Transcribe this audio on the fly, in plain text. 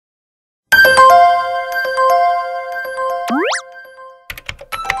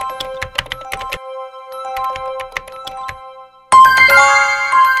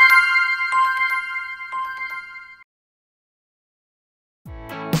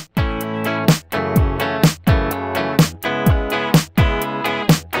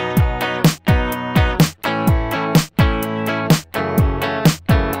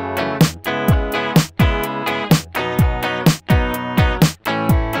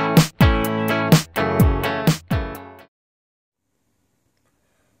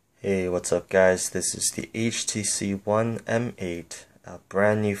What's up guys, this is the HTC One M8, a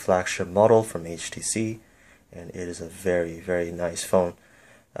brand new flagship model from HTC, and it is a very nice phone.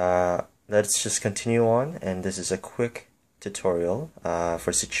 Let's just continue on, and this is a quick tutorial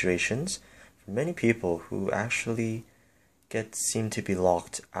for situations for many people who actually seem to be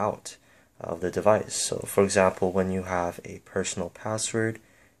locked out of the device. So for example, when you have a personal password,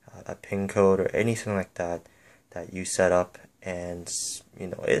 a PIN code or anything like that you set up, and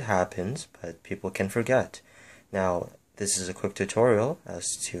it happens, but people can forget. Now this is a quick tutorial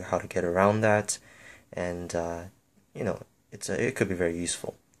as to how to get around that, and it could be very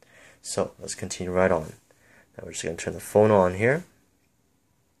useful. So let's continue right on. Now we're just going to turn the phone on here.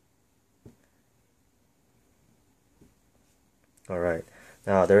 Alright,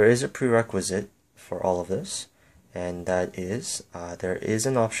 now there is a prerequisite for all of this, and that is there is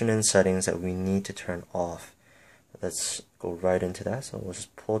an option in settings that we need to turn off. Let's go right into that. So we'll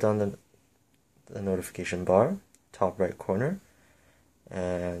just pull down the notification bar, top right corner,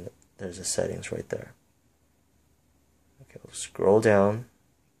 and there's the settings right there. Okay, we'll scroll down.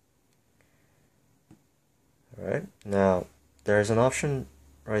 Alright, now there's an option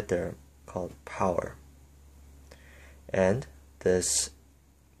right there called power, and this,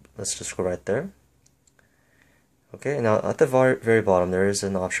 let's just go right there. Okay, now at the very bottom there is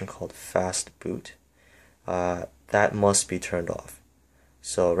an option called fast boot. That must be turned off.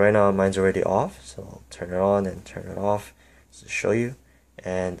 So right now mine's already off, so I'll turn it on and turn it off to show you,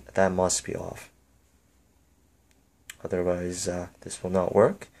 and that must be off. Otherwise this will not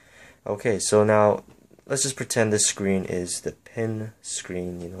work. Okay, so now let's just pretend this screen is the pin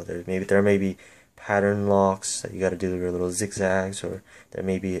screen. There may be pattern locks that you got to do your little zigzags, or there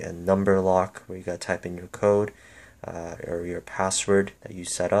may be a number lock where you got to type in your code or your password that you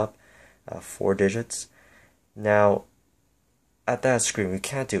set up, 4 digits. Now at that screen we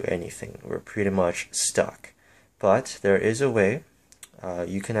can't do anything, we're pretty much stuck. But there is a way.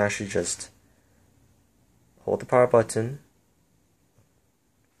 You can actually just hold the power button,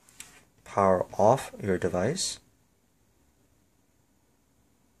 power off your device.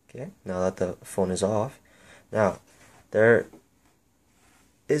 Okay, now that the phone is off, now there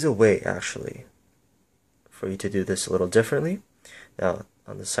is a way actually for you to do this a little differently. Now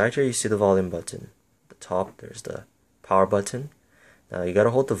on the side here you see the volume button. At the top there's the power button. Now you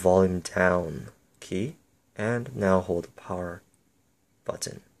gotta hold the volume down key and now hold the power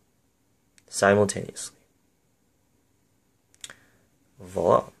button simultaneously.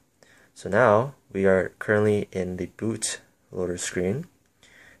 Voila! So now we are currently in the boot loader screen,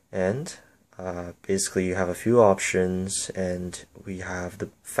 and basically you have a few options, and we have the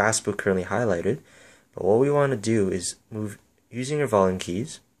fast boot currently highlighted. But what we want to do is move using your volume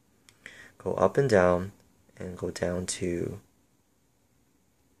keys, go up and down, and go down to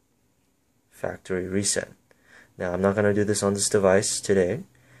factory reset. Now I'm not going to do this on this device today,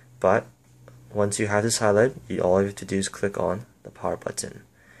 but once you have this highlighted, all you have to do is click on the power button,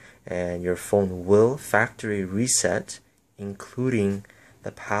 and your phone will factory reset, including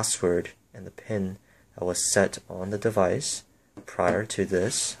the password and the PIN that was set on the device prior to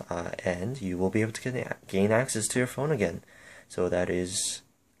this, and you will be able to gain access to your phone again. So that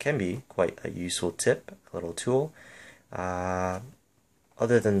can be quite a useful tip, a little tool. Other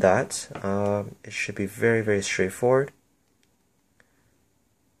than that, it should be very straightforward.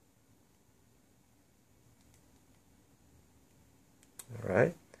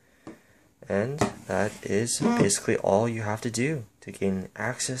 Alright, and that is basically all you have to do to gain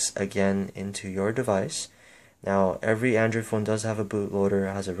access again into your device. Now every Android phone does have a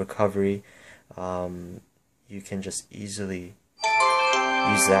bootloader, has a recovery. You can just easily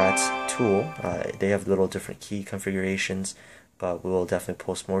use that tool. They have little different key configurations, but we will definitely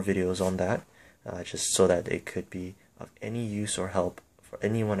post more videos on that, just so that it could be of any use or help for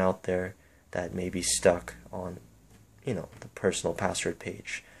anyone out there that may be stuck on the personal password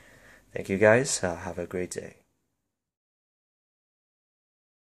page. Thank you guys. Have a great day.